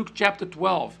actually Luke chapter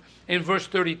 12 in verse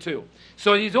 32.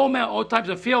 So these all types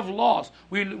of fear of loss.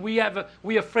 We are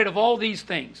afraid of all these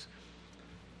things.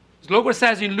 Look what it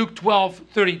says in Luke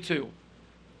 12:32.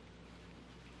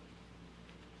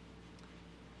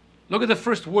 Look at the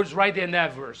first words right there in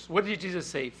that verse. What did Jesus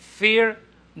say? Fear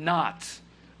not,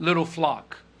 little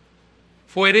flock,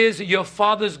 for it is your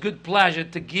Father's good pleasure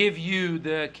to give you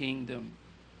the kingdom.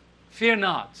 Fear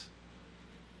not.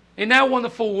 Isn't that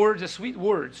wonderful words, the sweet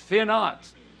words? Fear not.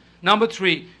 Number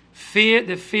 3,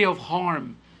 the fear of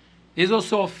harm. There's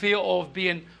also a fear of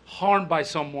being harmed by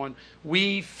someone.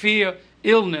 We fear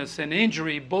illness and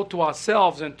injury both to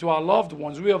ourselves and to our loved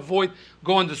ones. We avoid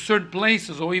going to certain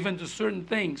places or even to certain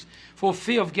things for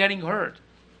fear of getting hurt.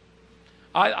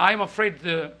 I'm afraid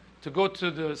to go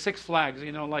to the Six Flags,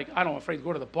 you know, like I don't afraid to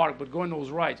go to the park, but go on those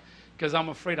rides because I'm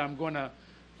afraid I'm gonna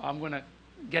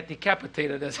get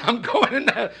decapitated as I'm going in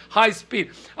that high speed.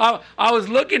 I was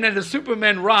looking at the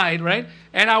Superman ride, right,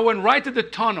 and I went right to the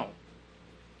tunnel.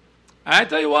 I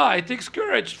tell you what, it takes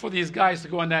courage for these guys to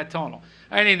go in that tunnel.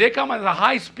 I mean, they come at a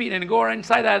high speed and go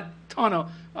inside that tunnel.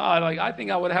 I think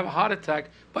I would have a heart attack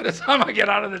by the time I get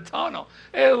out of the tunnel.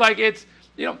 It's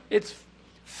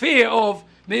fear of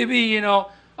maybe,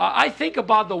 I think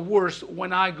about the worst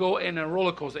when I go in a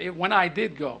roller coaster. When I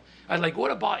did go, I was like,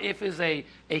 what about if it's a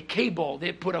cable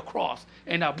they put across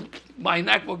and my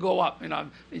neck will go up?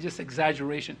 It's just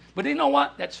exaggeration. But you know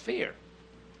what? That's fear.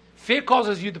 Fear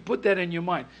causes you to put that in your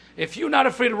mind. If you're not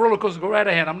afraid of roller coasters, go right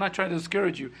ahead. I'm not trying to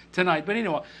discourage you tonight. But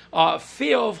anyway,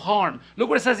 fear of harm. Look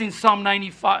what it says in Psalm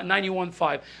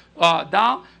 91:5.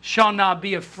 Thou shalt not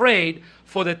be afraid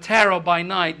for the terror by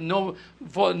night, nor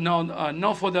for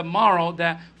the morrow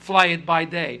that flieth by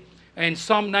day. And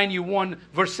Psalm 91,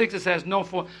 verse 6, it says, no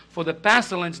for the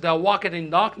pestilence that walketh in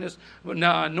darkness,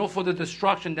 nor for the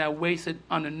destruction that wasteth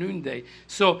on a noonday.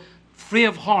 So, fear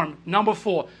of harm. Number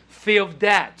 4, fear of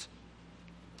death.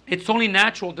 It's only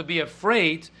natural to be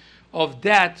afraid of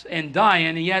death and dying,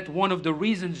 and yet one of the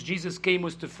reasons Jesus came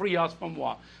was to free us from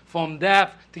what? From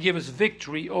death, to give us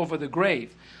victory over the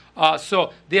grave.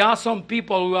 So there are some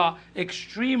people who are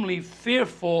extremely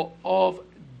fearful of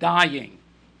dying.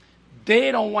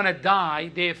 They don't want to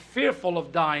die. They're fearful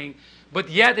of dying, but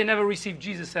yet they never received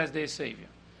Jesus as their Savior.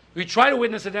 We try to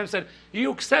witness to them and said,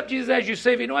 you accept Jesus as your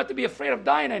Savior, you don't have to be afraid of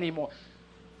dying anymore.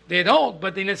 They don't,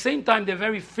 but in the same time, they're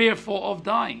very fearful of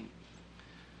dying.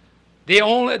 They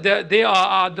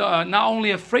are not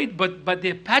only afraid, but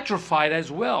they're petrified as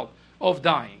well of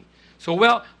dying. So,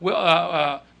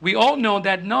 we all know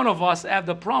that none of us have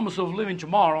the promise of living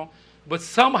tomorrow, but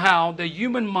somehow the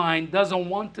human mind doesn't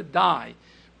want to die.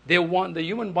 The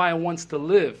human mind wants to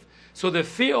live. So the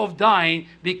fear of dying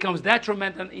becomes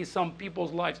detrimental in some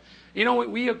people's lives. You know,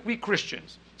 we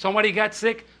Christians. Somebody got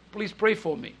sick, please pray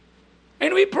for me.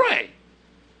 And we pray.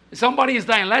 Somebody is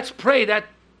dying, let's pray that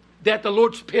the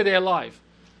Lord spare their life.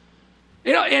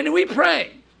 You know, and we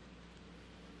pray.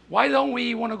 Why don't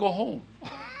we want to go home?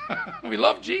 We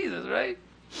love Jesus, right?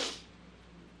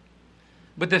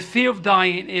 But the fear of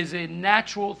dying is a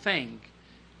natural thing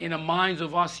in the minds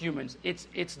of us humans.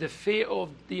 It's the fear of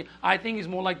I think it's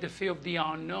more like the fear of the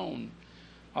unknown.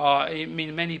 I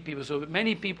mean, many people. So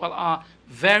many people are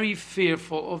very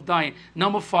fearful of dying.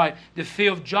 Number 5, the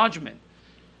fear of judgment.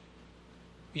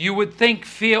 You would think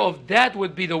fear of death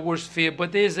would be the worst fear,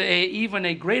 but there's even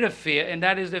a greater fear, and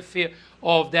that is the fear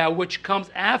of that which comes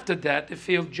after death, the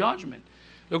fear of judgment.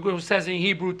 Look what it says in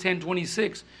Hebrews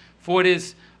 10:26. For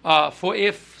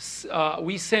if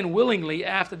we sin willingly,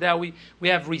 after that we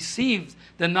have received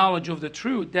the knowledge of the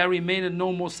truth, there remaineth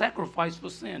no more sacrifice for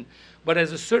sin. But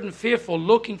as a certain fearful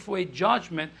looking for a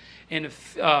judgment and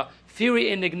fury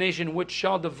indignation which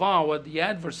shall devour the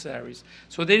adversaries.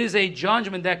 So there is a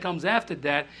judgment that comes after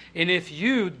that. And if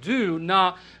you do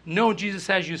not know Jesus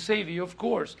as your Savior, of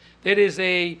course,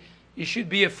 you should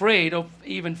be afraid of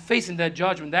even facing that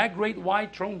judgment, that great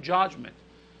white throne judgment.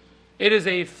 It is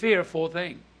a fearful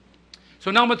thing.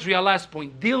 So number 3, our last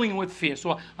point, dealing with fear.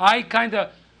 So I kind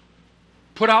of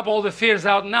put up all the fears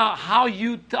out now. How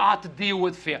you ought to deal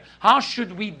with fear. How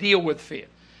should we deal with fear?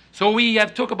 So we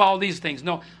have talked about all these things.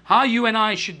 No, how you and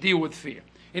I should deal with fear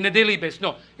in a daily basis.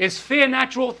 No, is fear a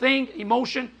natural thing,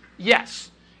 emotion?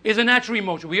 Yes, it's a natural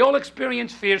emotion. We all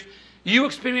experience fears. You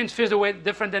experience fears a way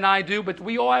different than I do, but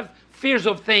we all have fears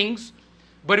of things.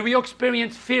 But we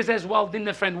experience fears as well in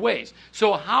different ways.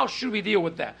 So how should we deal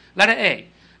with that? Letter A,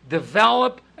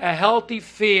 develop a healthy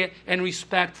fear and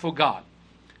respect for God.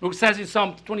 Look, it says in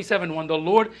Psalm 27:1, the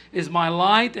Lord is my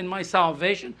light and my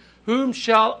salvation. Whom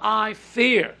shall I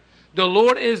fear? The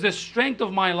Lord is the strength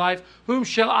of my life. Whom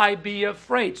shall I be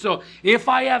afraid? So if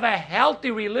I have a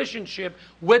healthy relationship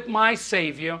with my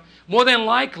Savior, more than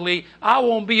likely I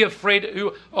won't be afraid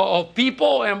of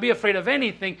people and be afraid of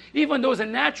anything, even though it's a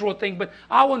natural thing. But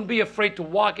I won't be afraid to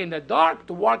walk in the dark,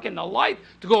 to walk in the light,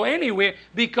 to go anywhere,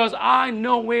 because I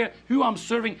know who I'm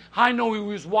serving. I know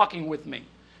who is walking with me.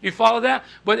 You follow that?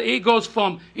 But it goes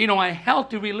from, a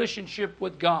healthy relationship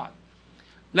with God.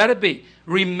 Let it be.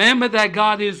 Remember that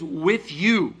God is with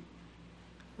you.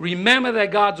 Remember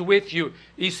that God's with you.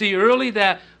 You see, early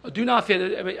that, do not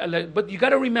fear, but you got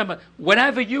to remember,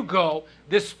 whenever you go,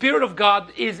 the Spirit of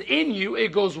God is in you,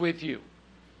 it goes with you.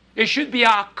 It should be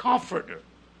our comforter.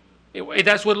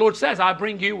 That's what the Lord says, I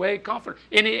bring you a comfort.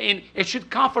 And it should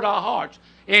comfort our hearts.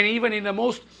 And even in the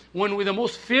most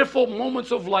fearful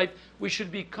moments of life, we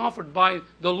should be comforted by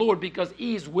the Lord because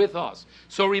He is with us.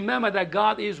 So remember that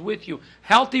God is with you.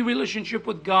 Healthy relationship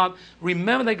with God.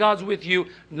 Remember that God's with you.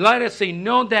 Let us say,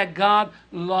 know that God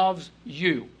loves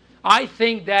you. I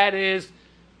think that is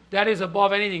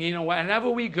above anything. Whenever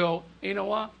we go, you know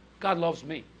what? God loves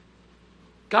me.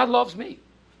 God loves me.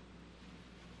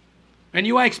 When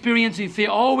you are experiencing fear,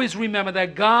 always remember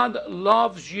that God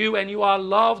loves you and you are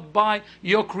loved by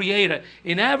your Creator.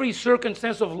 In every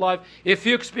circumstance of life, if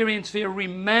you experience fear,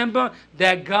 remember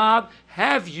that God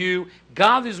has you,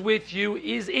 God is with you,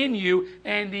 is in you,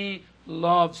 and He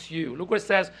loves you. Look what it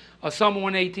says, Psalm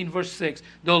 118, verse 6.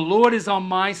 The Lord is on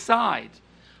my side.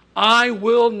 I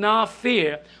will not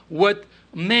fear what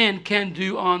man can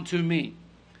do unto me.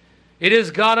 It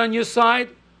is God on your side.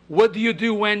 What do you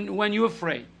do when you're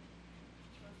afraid?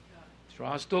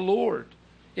 Trust the Lord.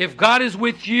 If God is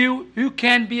with you, who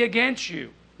can be against you?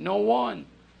 No one.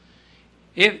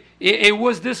 It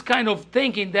was this kind of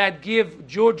thinking that gave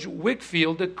George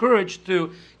Whitefield the courage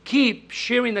to keep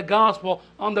sharing the gospel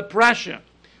under pressure.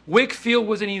 Whitefield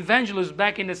was an evangelist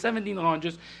back in the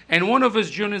 1700s, and one of his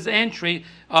journal entry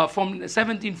from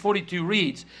 1742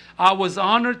 reads, "I was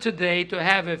honored today to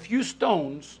have a few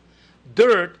stones,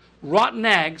 dirt, rotten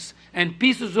eggs, and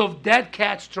pieces of dead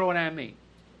cats thrown at me."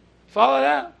 Follow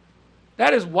that?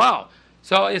 That is wow.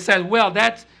 So it says, well,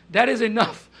 that is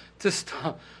enough to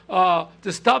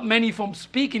stop many from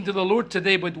speaking to the Lord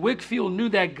today. But Whitefield knew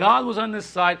that God was on his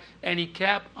side, and he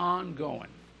kept on going.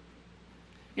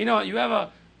 You know, you have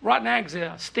a rotten eggs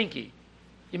are stinky.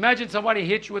 Imagine somebody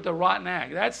hit you with a rotten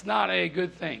egg. That's not a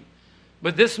good thing.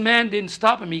 But this man didn't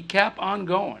stop him. He kept on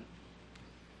going.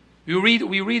 We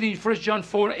read in 1 John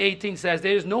 4:18 says,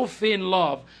 "There is no fear in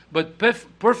love, but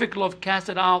perfect love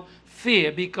casteth out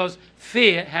fear, because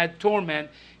fear had torment.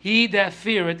 He that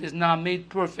feareth is not made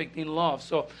perfect in love."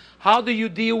 So how do you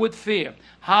deal with fear?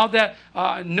 How that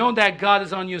know that God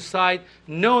is on your side.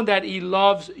 Know that He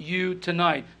loves you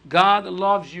tonight. God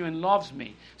loves you and loves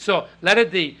me. So let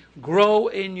it be. Grow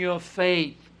in your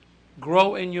faith.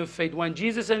 Grow in your faith. When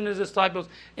Jesus and His disciples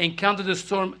encountered the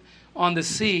storm on the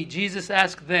sea, Jesus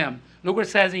asked them, look what it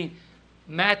says in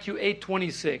Matthew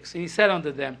 8:26. And He said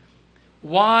unto them,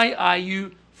 "Why are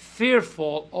you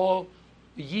fearful, O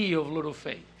ye of little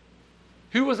faith?"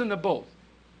 Who was in the boat?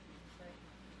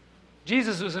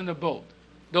 Jesus was in the boat.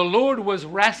 The Lord was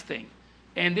resting,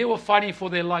 and they were fighting for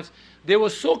their lives. They were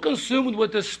so consumed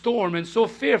with the storm and so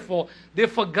fearful, they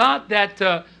forgot that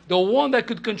the one that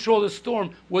could control the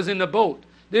storm was in the boat.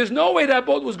 There's no way that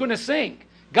boat was going to sink.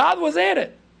 God was in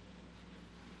it.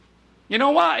 You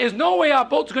know what? There's no way our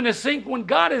boat's going to sink when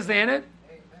God is in it.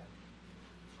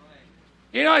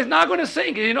 You know, it's not going to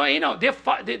sink. You know,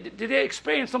 did they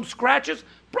experience some scratches?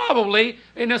 Probably.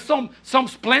 And there's some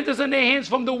splinters in their hands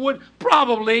from the wood?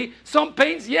 Probably. Some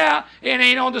pains? Yeah. And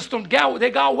you know, the storm, they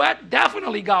got wet?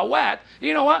 Definitely got wet.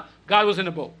 You know what? God was in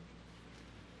the boat.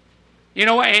 You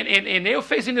know, and they were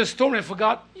facing the storm and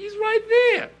forgot He's right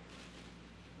there.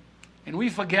 And we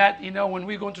forget, you know, when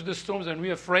we go into the storms and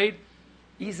we're afraid,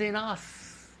 He's in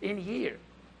us, in here.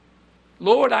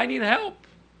 Lord, I need help.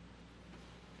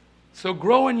 So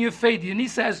grow in your faith. And He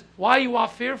says, why you are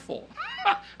fearful?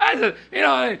 I said, you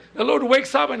know, the Lord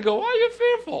wakes up and goes, why are you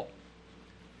fearful?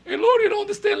 And Lord, you don't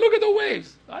understand. Look at the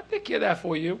waves. I take care of that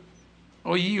for you.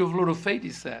 O ye of little faith,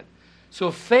 He said. So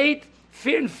fear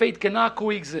and faith cannot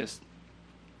coexist.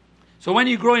 So when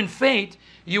you grow in faith,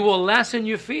 you will lessen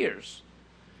your fears.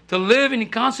 To live in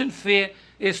constant fear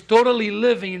is totally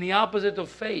living in the opposite of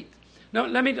faith. Now,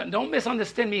 don't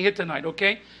misunderstand me here tonight,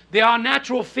 okay? There are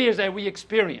natural fears that we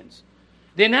experience.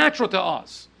 They're natural to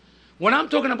us. What I'm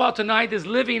talking about tonight is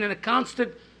living in a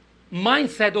constant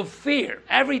mindset of fear.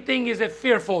 Everything is a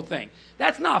fearful thing.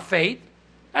 That's not faith.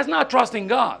 That's not trusting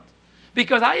God.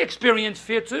 Because I experience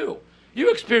fear too. You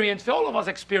experience fear. All of us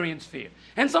experience fear.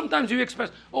 And sometimes you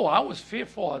express, oh, I was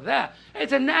fearful of that.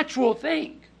 It's a natural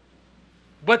thing.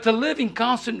 But to live in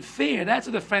constant fear, that's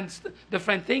a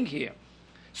different thing here.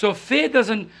 So fear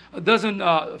doesn't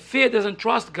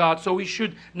trust God, so we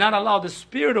should not allow the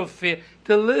spirit of fear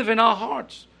to live in our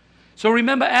hearts. So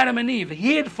remember Adam and Eve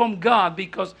hid from God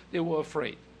because they were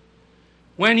afraid.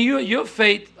 When your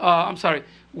faith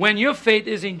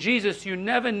is in Jesus, you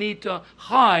never need to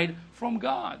hide from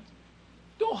God.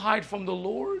 Don't hide from the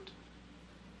Lord.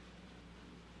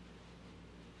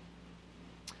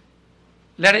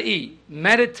 Letter E,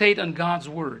 meditate on God's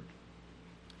word.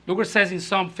 Look what it says in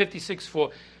Psalm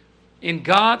 56:4. In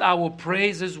God I will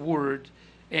praise His word,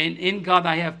 and in God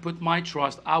I have put my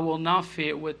trust. I will not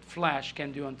fear what flesh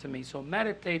can do unto me. So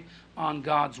meditate on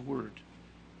God's word.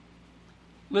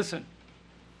 Listen,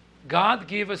 God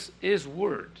gave us His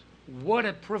word. What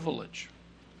a privilege.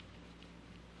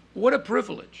 What a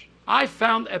privilege. I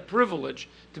found a privilege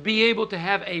to be able to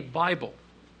have a Bible.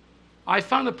 I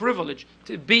found a privilege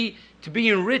to be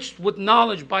enriched with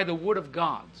knowledge by the word of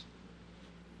God.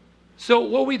 So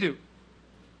what we do?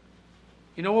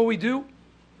 You know what we do?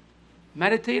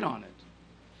 Meditate on it.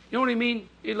 You know what I mean?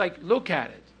 Look at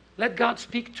it. Let God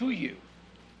speak to you.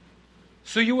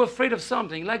 So you're afraid of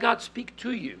something, let God speak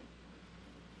to you.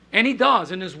 And He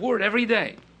does in His word every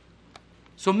day.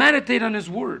 So meditate on His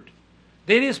word.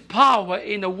 There is power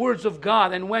in the words of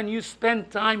God, and when you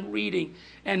spend time reading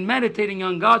and meditating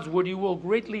on God's word, you will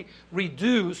greatly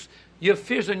reduce your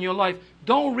fears in your life.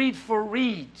 Don't read for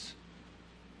reads.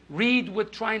 Read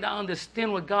with trying to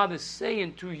understand what God is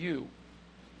saying to you.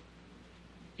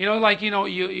 You know, like,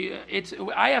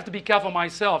 I have to be careful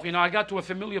myself. I got to a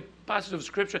familiar passage of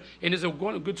Scripture, and it's a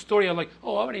good story. I'm like,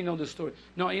 oh, I already know this story.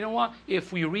 No, you know what?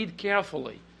 If we read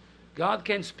carefully, God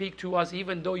can speak to us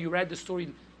even though you read the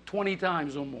story 20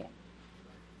 times or more.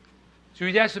 So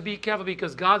you have to be careful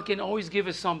because God can always give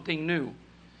us something new.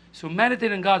 So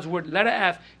meditate on God's word. Letter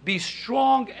F, be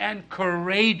strong and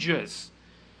courageous.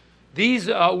 These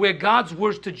were God's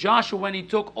words to Joshua when he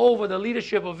took over the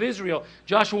leadership of Israel.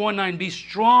 Joshua 1:9, be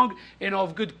strong and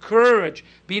of good courage.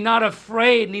 Be not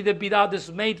afraid, neither be thou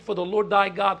dismayed, for the Lord thy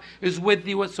God is with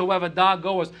thee whatsoever thou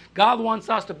goest. God wants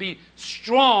us to be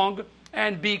strong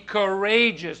and be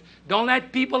courageous. Don't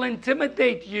let people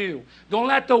intimidate you. Don't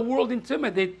let the world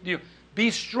intimidate you.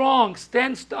 Be strong.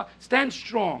 Stand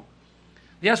strong.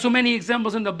 There are so many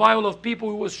examples in the Bible of people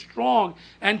who were strong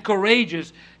and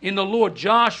courageous in the Lord.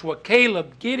 Joshua,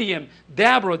 Caleb, Gideon,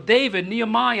 Deborah, David,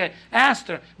 Nehemiah,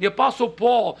 Esther, the Apostle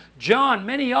Paul, John,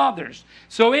 many others.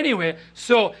 So anyway,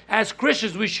 as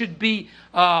Christians, we should be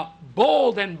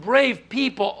bold and brave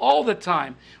people all the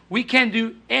time. We can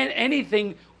do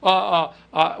anything.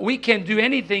 We can do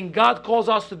anything God calls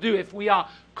us to do if we are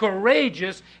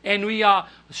courageous and we are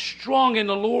strong in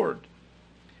the Lord.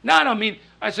 Now, I don't mean,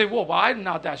 I say, well, I'm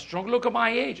not that strong. Look at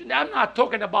my age. I'm not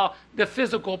talking about the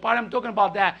physical part. I'm talking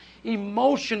about that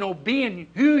emotional being,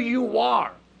 who you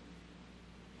are.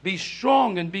 Be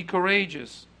strong and be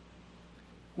courageous.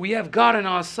 We have God on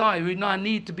our side. We do not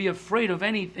need to be afraid of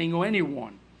anything or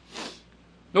anyone.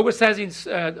 Look what it says in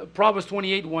Proverbs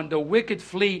 28:1, the wicked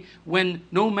flee when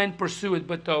no man pursue it,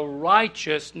 but the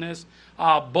righteousness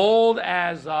are bold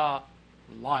as a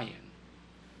lion.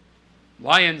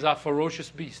 Lions are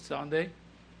ferocious beasts, aren't they?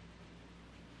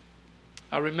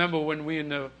 I remember when we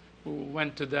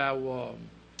went to that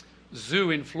zoo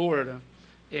in Florida,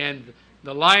 and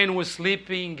the lion was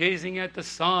sleeping, gazing at the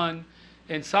sun,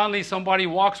 and suddenly somebody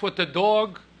walks with the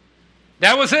dog.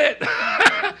 That was it.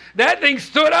 That thing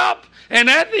stood up, and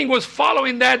that thing was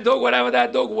following that dog wherever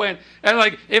that dog went. And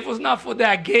like, if it was not for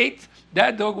that gate,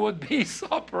 that dog would be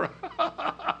supper.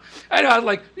 And I was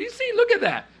like, you see, look at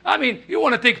that. I mean, you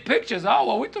want to take pictures. Oh,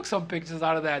 well, we took some pictures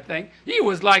out of that thing. He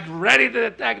was like ready to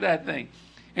attack that thing.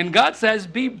 And God says,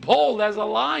 be bold as a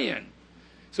lion.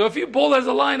 So if you're bold as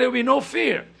a lion, there will be no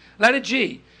fear. Letter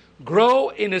G, grow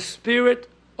in the fruit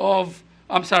of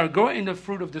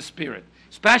the Spirit.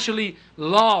 Especially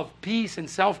love, peace, and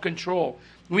self-control.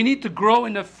 We need to grow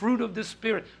in the fruit of the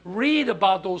Spirit. Read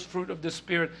about those fruit of the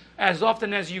Spirit as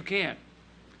often as you can.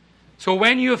 So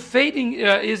when your faith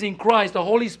is in Christ, the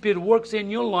Holy Spirit works in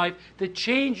your life to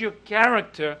change your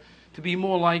character to be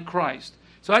more like Christ.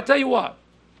 So I tell you what,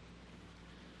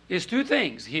 there's two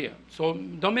things here. So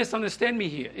don't misunderstand me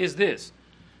here. Is this.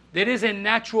 There is a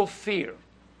natural fear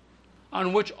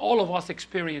on which all of us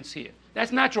experience here.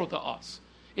 That's natural to us.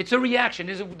 It's a reaction.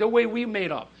 It's the way we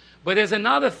made up. But there's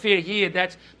another fear here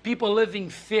that's people living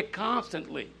fear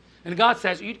constantly. And God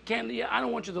says, I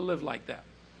don't want you to live like that.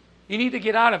 You need to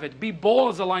get out of it. Be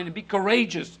bold as a lion and be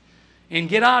courageous and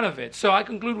get out of it. So I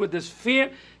conclude with this.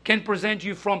 Fear can prevent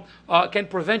you from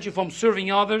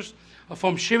serving others,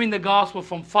 from sharing the gospel,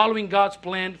 from following God's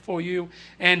plan for you,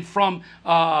 and from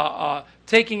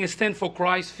taking a stand for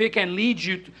Christ. Fear can lead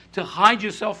you to hide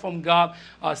yourself from God,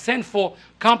 sinful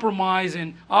compromise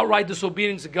and outright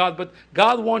disobedience to God. But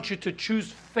God wants you to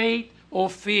choose faith or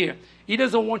fear. He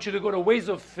doesn't want you to go to ways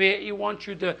of fear. He wants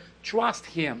you to trust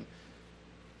Him.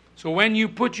 So when you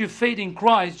put your faith in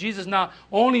Christ, Jesus not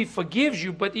only forgives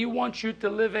you, but He wants you to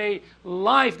live a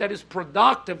life that is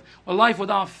productive, a life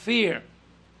without fear.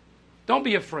 Don't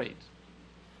be afraid.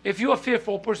 If you're a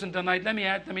fearful person tonight, let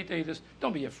me tell you this.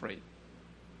 Don't be afraid.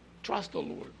 Trust the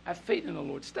Lord. Have faith in the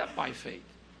Lord. Step by faith.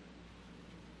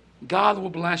 God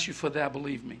will bless you for that,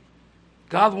 believe me.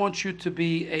 God wants you to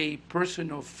be a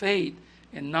person of faith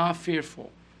and not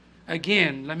fearful.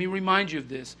 Again, let me remind you of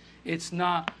this. It's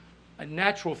not a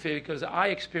natural fear, because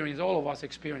all of us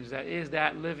experience that, is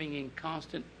that living in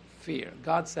constant fear.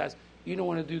 God says, you don't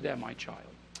want to do that, my child.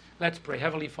 Let's pray.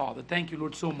 Heavenly Father, thank you,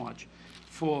 Lord, so much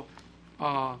for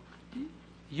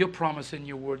your promise in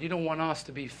your word. You don't want us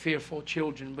to be fearful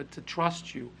children, but to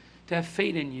trust you, to have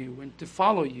faith in you, and to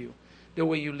follow you the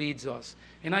way you leads us.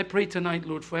 And I pray tonight,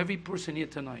 Lord, for every person here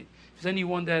tonight. If there's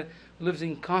anyone that lives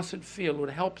in constant fear, Lord,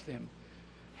 help them.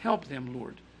 Help them,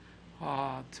 Lord,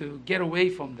 to get away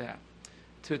from that,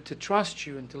 to trust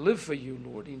you and to live for you,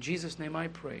 Lord. In Jesus' name I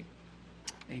pray.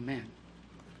 Amen.